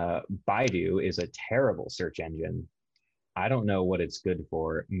 Baidu is a terrible search engine. I don't know what it's good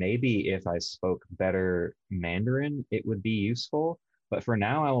for. Maybe if I spoke better Mandarin, it would be useful. But for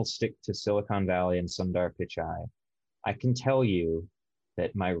now, I will stick to Silicon Valley and Sundar Pichai. I can tell you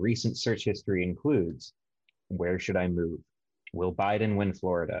that my recent search history includes: where should I move? Will Biden win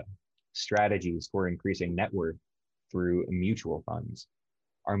Florida? Strategies for increasing net worth through mutual funds.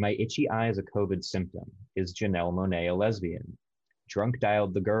 Are my itchy eyes a COVID symptom? Is Janelle Monáe a lesbian? Drunk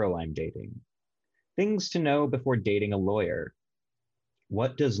dialed the girl I'm dating. Things to know before dating a lawyer.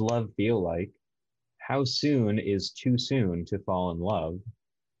 What does love feel like? How soon is too soon to fall in love?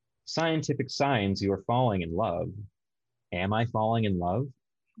 Scientific signs you are falling in love. Am I falling in love?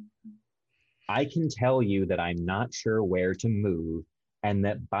 I can tell you that I'm not sure where to move and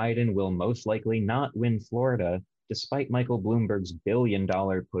that Biden will most likely not win Florida despite Michael Bloomberg's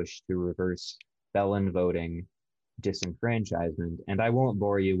billion-dollar push to reverse felon voting disenfranchisement. And I won't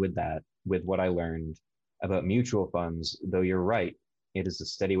bore you with that, with what I learned about mutual funds, though you're right. It is a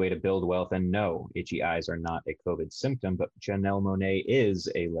steady way to build wealth. And no, itchy eyes are not a COVID symptom, but Janelle Monáe is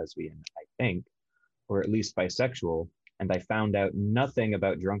a lesbian, I think, or at least bisexual. And I found out nothing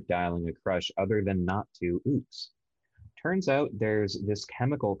about drunk dialing a crush other than not to. Oops. Turns out there's this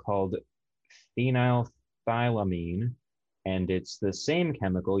chemical called phenylphenolphthaleamine, and it's the same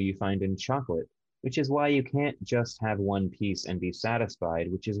chemical you find in chocolate, which is why you can't just have one piece and be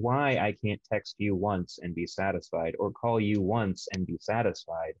satisfied, which is why I can't text you once and be satisfied or call you once and be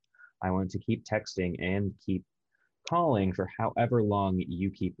satisfied. I want to keep texting and keep calling for however long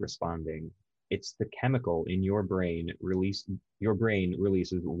you keep responding. It's the chemical in your brain releases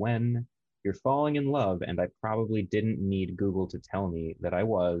when you're falling in love, and I probably didn't need Google to tell me that I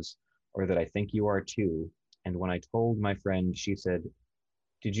was, or that I think you are too. And when I told my friend, she said,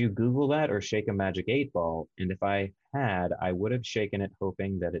 "Did you Google that or shake a magic 8-ball?" And if I had, I would have shaken it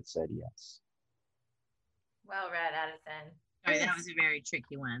hoping that it said yes. Well read, Addison. Sorry, that was a very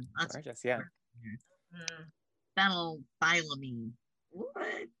tricky one. Let's Gorgeous, yeah. phenylphenolphthaleamine.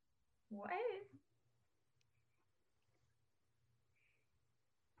 What? What?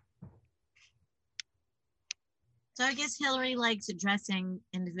 So I guess Hillary likes addressing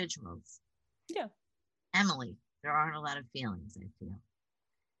individuals. Yeah. Emily, there aren't a lot of feelings, I feel.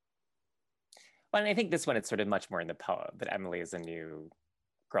 Well, and I think this one, it's sort of much more in the poem that Emily is a new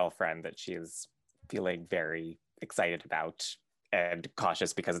girlfriend that she is feeling very excited about and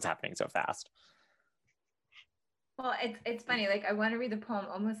cautious because it's happening so fast. Well, it's funny. Like, I want to read the poem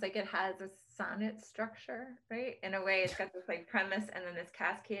almost like it has a sonnet structure, right? In a way, it's got this like premise and then this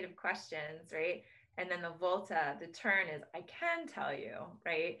cascade of questions, right? And then the volta, the turn is, I can tell you,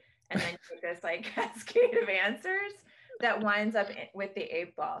 right? And then you get this like cascade of answers, that winds up with the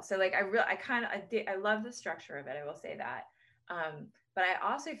 8-ball. So like I love the structure of it. I will say that. But I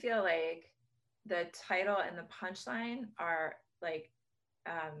also feel like the title and the punchline are like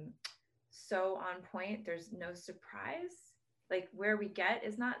so on point. There's no surprise. Like where we get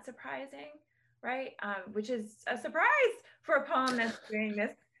is not surprising, right? Which is a surprise for a poem that's doing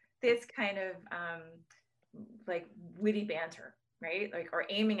this kind of like witty banter, right? Like, or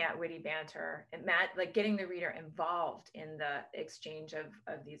aiming at witty banter, and like getting the reader involved in the exchange of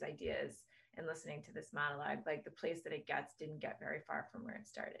these ideas and listening to this monologue. Like the place that it gets didn't get very far from where it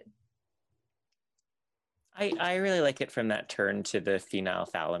started. I really like it from that turn to the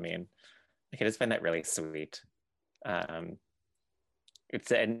phenylphthaleamine. Like I just find that really sweet. It's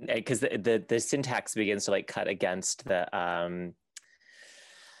because the syntax begins to like cut against the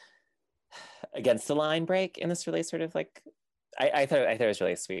line break in this really sort of like I thought it was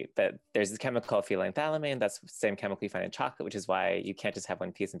really sweet. But there's this chemical phenylphthaleamine. That's the same chemical you find in chocolate, which is why you can't just have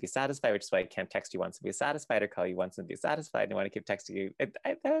one piece and be satisfied, which is why I can't text you once and be satisfied or call you once and be satisfied and want to keep texting you.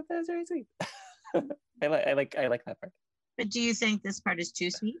 That was very sweet. I like that part. But do you think this part is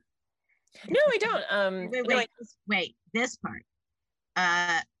too sweet? No, I don't. Wait, this part.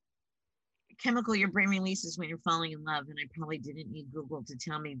 Chemical your brain releases when you're falling in love, and I probably didn't need Google to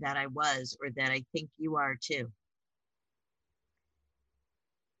tell me that I was, or that I think you are too.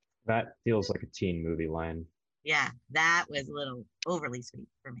 That feels like a teen movie line. Yeah, that was a little overly sweet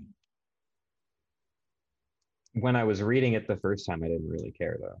for me. When I was reading it the first time, I didn't really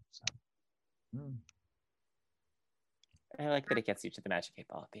care though. So. I like that it gets you to the magic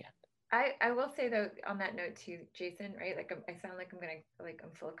 8-ball at the end. I will say though, on that note too, Jason, right? Like I sound like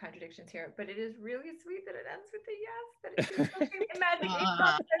I'm full of contradictions here, but it is really sweet that it ends with a yes. That it's something in magic 8-ball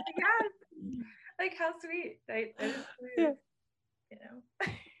that says a yes. Like how sweet, right? That is sweet. Yeah. You know.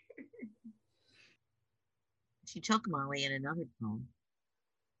 She took Molly in another poem.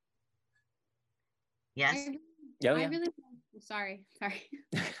 Yes. I really. Sorry.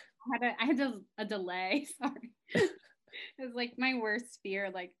 I had a delay. Sorry. It was like my worst fear,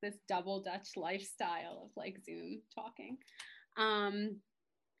 like this double Dutch lifestyle of like Zoom talking,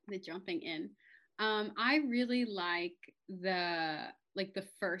 the jumping in. I really like the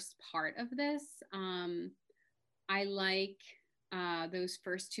first part of this. I like those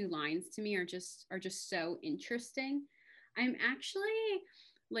first 2 lines to me are just so interesting. I'm actually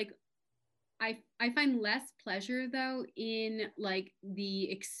like I find less pleasure though in like the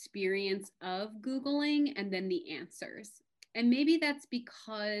experience of Googling and then the answers. And maybe that's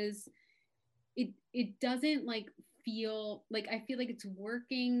because it doesn't like feel like, I feel like it's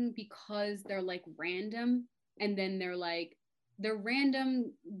working because they're like random, and then they're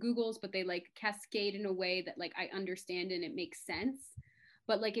random Googles, but they like cascade in a way that like I understand and it makes sense.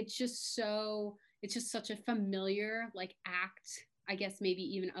 But like it's just such a familiar like act, I guess maybe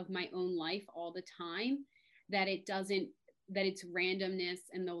even of my own life all the time, that its randomness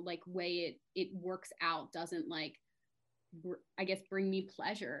and the like way it works out doesn't like, I guess, bring me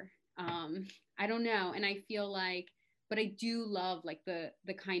pleasure. I don't know. And I feel like, but I do love like the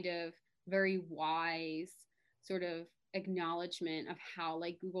kind of very wise sort of acknowledgement of how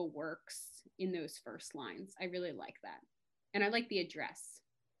like Google works in those first lines. I really like that. And I like the address.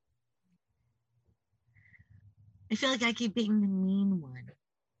 I feel like I keep being the mean one,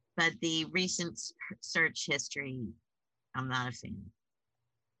 but the recent search history, I'm not a fan.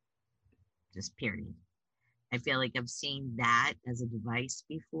 Just period. I feel like I've seen that as a device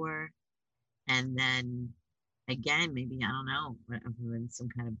before. And then again, maybe, I don't know, I'm in some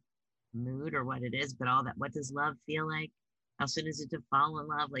kind of mood or what it is, but all that, what does love feel like? How soon is it to fall in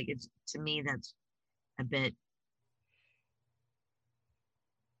love? Like, it's, to me, that's a bit,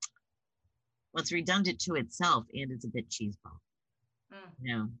 well, it's redundant to itself, and it's a bit cheeseball.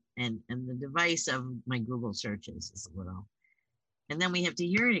 You know, and the device of my Google searches is a little, and then we have to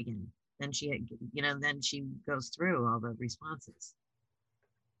hear it again. Then she goes through all the responses.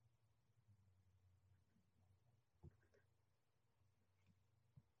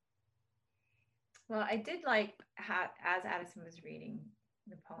 Well, I did like how, as Addison was reading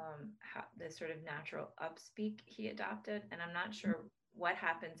the poem, how the sort of natural upspeak he adopted, and I'm not sure what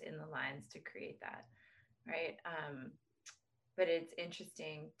happens in the lines to create that, right? But it's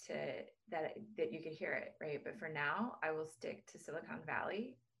interesting that you could hear it, right? But for now, I will stick to Silicon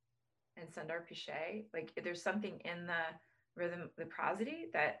Valley and Sundar Pichai. Like there's something in the rhythm, the prosody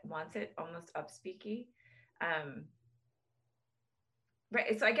that wants it almost upspeaky.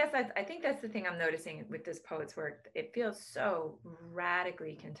 Right. So I guess I think that's the thing I'm noticing with this poet's work. It feels so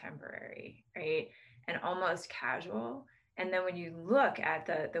radically contemporary, right? And almost casual. And then when you look at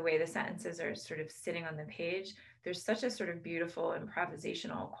the way the sentences are sort of sitting on the page, there's such a sort of beautiful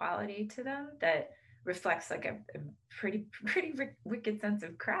improvisational quality to them that reflects like a pretty wicked sense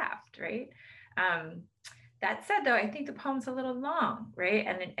of craft, right? That said, though, I think the poem's a little long, right?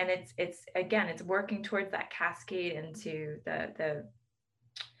 And it's again, it's working towards that cascade into the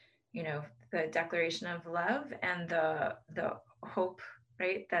you know, the declaration of love and the hope,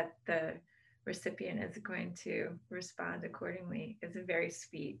 right, that the recipient is going to respond accordingly, is a very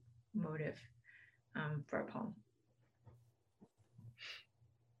sweet motive for a poem.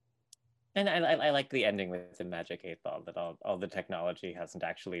 And I like the ending with the magic 8-ball, that all the technology hasn't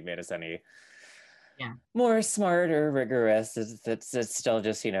actually made us any more smart or rigorous. It's still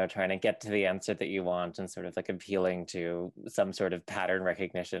just, you know, trying to get to the answer that you want and sort of like appealing to some sort of pattern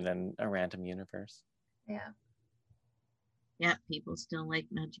recognition in a random universe. Yeah, people still like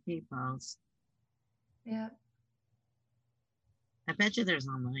magic 8-balls. Yeah. I bet you there's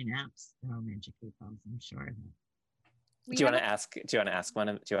online apps that are magic 8-balls, I'm sure. Do you want to ask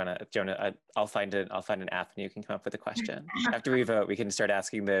one? I'll find an app and you can come up with a question. After we vote, we can start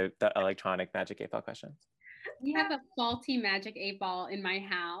asking the electronic magic 8-ball questions. We have a faulty magic 8-ball in my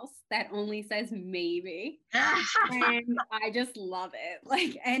house that only says maybe. And I just love it.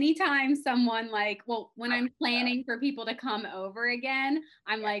 Like anytime someone when I'm planning for people to come over again,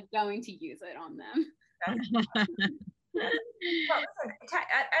 I'm like going to use it on them. Well, listen,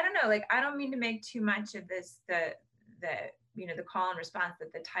 I don't know, like, I don't mean to make too much of this, the you know, the call and response,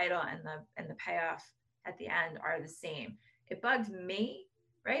 that the title and the payoff at the end are the same. It bugs me,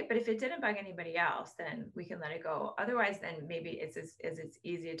 right? But if it didn't bug anybody else, then we can let it go. Otherwise, then maybe it's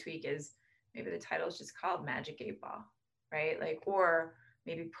easy a tweak as maybe the title is just called Magic 8-Ball, right? Like, or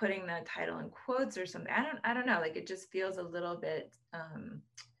maybe putting the title in quotes or something. I don't know. Like, it just feels a little bit.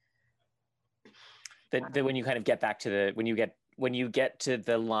 That when you kind of get back to when you get to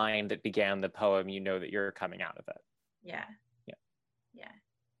the line that began the poem, you know that you're coming out of it. Yeah.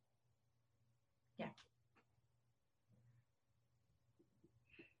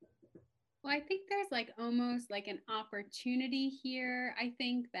 Well, I think there's like almost like an opportunity here. I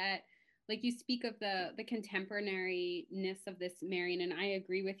think that like you speak of the contemporariness of this, Marion, and I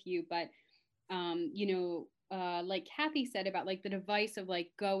agree with you, but you know, like Kathy said about like the device of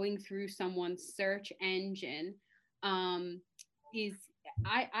like going through someone's search engine is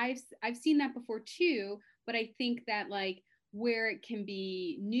I've seen that before too, but I think that like where it can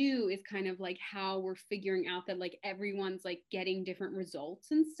be new is kind of like how we're figuring out that like everyone's like getting different results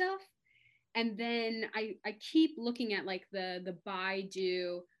and stuff. And then I keep looking at like the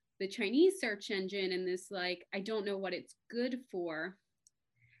Baidu, the Chinese search engine, and this like I don't know what it's good for.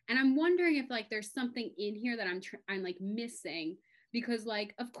 And I'm wondering if like there's something in here that I'm like missing, because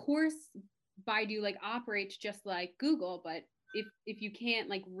like of course Baidu like operates just like Google, but if you can't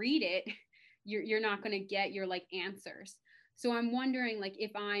like read it, you're not going to get your like answers. So I'm wondering like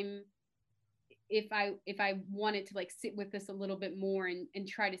if I wanted to like sit with this a little bit more and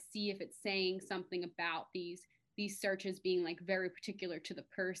try to see if it's saying something about these searches being like very particular to the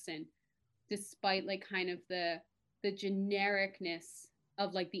person, despite like kind of the genericness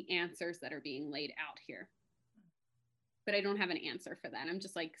of like the answers that are being laid out here. But I don't have an answer for that. I'm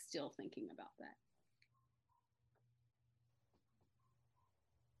just like still thinking about that.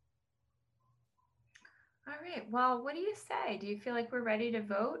 All right. Well, what do you say? Do you feel like we're ready to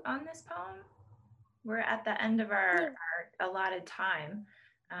vote on this poem? We're at the end of our allotted time.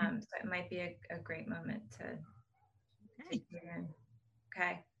 So it might be a great moment to take it in.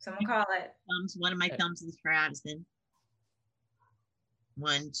 Okay, someone call it. One of my thumbs is for Addison.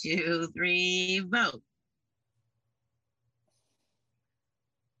 1, 2, 3, vote.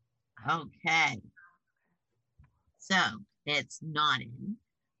 Okay. So it's not in,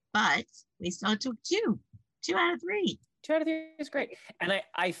 but we still took 2 out of 3. 2 out of 3 is great. And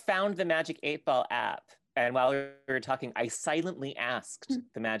I found the Magic 8-Ball app. And while we were talking, I silently asked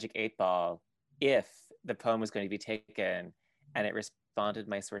the Magic 8-Ball if the poem was going to be taken. And it responded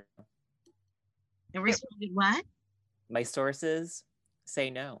my source. It responded what? My sources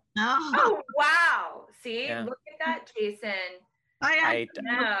say no. Oh wow. See, look at that, Jason. I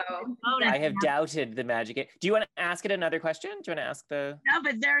have doubted the Magic 8. Do you want to ask it another question? Do you want to ask the? No,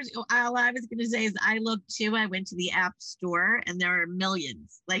 but all I was going to say is I looked too. I went to the app store and there are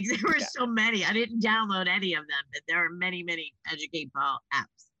millions. Like there were so many. I didn't download any of them, but there are many, many Magic 8-Ball apps.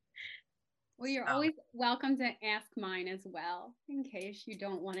 Well, you're always welcome to ask mine as well, in case you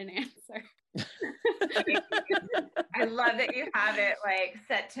don't want an answer. I love that you have it like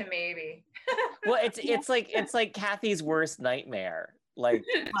set to maybe. Well, it's like Kathy's worst nightmare. like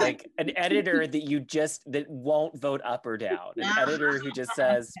an editor that won't vote up or down, an editor who just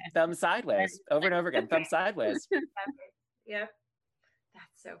says thumb sideways over and over again, thumb sideways. Yep.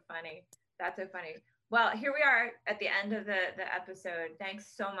 That's so funny. That's so funny. Well, here we are at the end of the episode. Thanks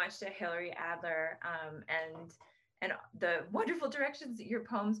so much to Hillary Adler and the wonderful directions that your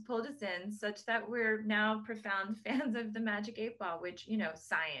poems pulled us in, such that we're now profound fans of the Magic 8 Ball, which,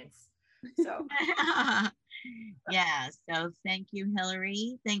 science. So yeah, so thank you,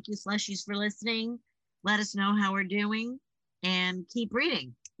 Hillary. Thank you, Slushies, for listening. Let us know how we're doing and keep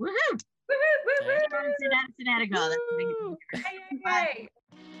reading. Woohoo! Woo-hoo, woo-hoo. Addison, Addison, Addison, Addison. Yay, yay, yay.